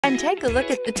And take a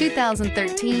look at the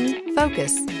 2013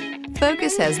 Focus.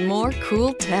 Focus has more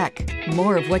cool tech,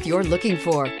 more of what you're looking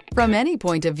for, from any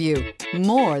point of view,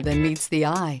 more than meets the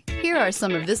eye. Here are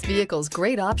some of this vehicle's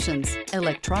great options: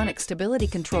 electronic stability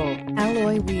control,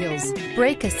 alloy wheels,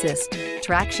 brake assist,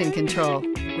 traction control,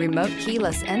 remote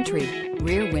keyless entry,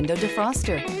 rear window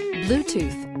defroster,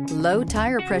 Bluetooth, low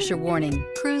tire pressure warning,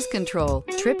 cruise control,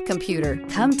 trip computer.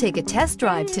 Come take a test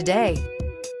drive today.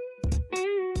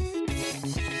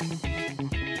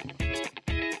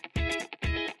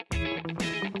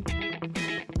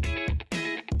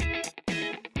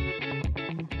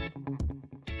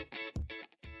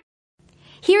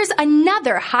 Here's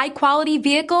another high-quality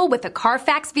vehicle with a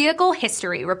Carfax Vehicle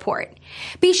History Report.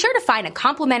 Be sure to find a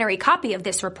complimentary copy of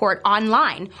this report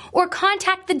online or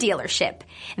contact the dealership.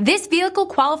 This vehicle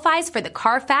qualifies for the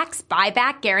Carfax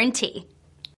Buyback Guarantee.